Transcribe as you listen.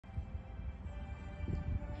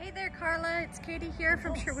Hey there, Carla. It's Katie here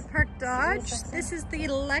from Sherwood Park Dodge. This is the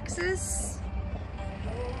Lexus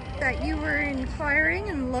that you were inquiring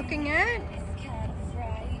and looking at.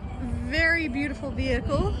 Very beautiful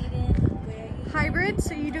vehicle. Hybrid,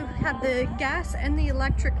 so you do have the gas and the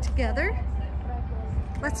electric together.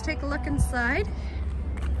 Let's take a look inside.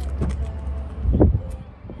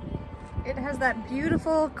 It has that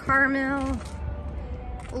beautiful caramel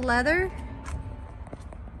leather.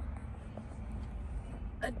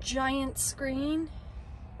 A giant screen.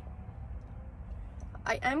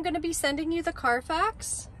 I am going to be sending you the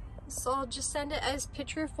Carfax, so I'll just send it as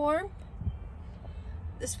picture form.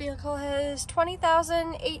 This vehicle has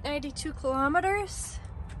 20,892 kilometers.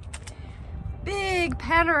 Big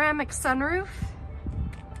panoramic sunroof.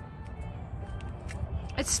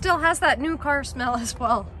 It still has that new car smell as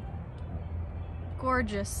well.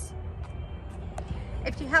 Gorgeous.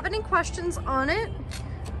 If you have any questions on it,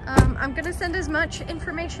 I'm going to send as much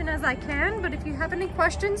information as I can, but if you have any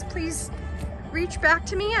questions, please reach back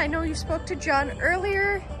to me. I know you spoke to John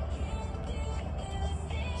earlier,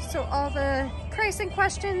 so all the pricing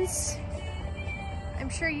questions, I'm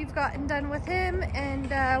sure you've gotten done with him,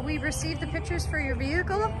 and we received the pictures for your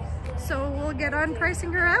vehicle, so we'll get on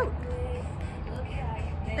pricing her out.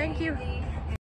 Thank you.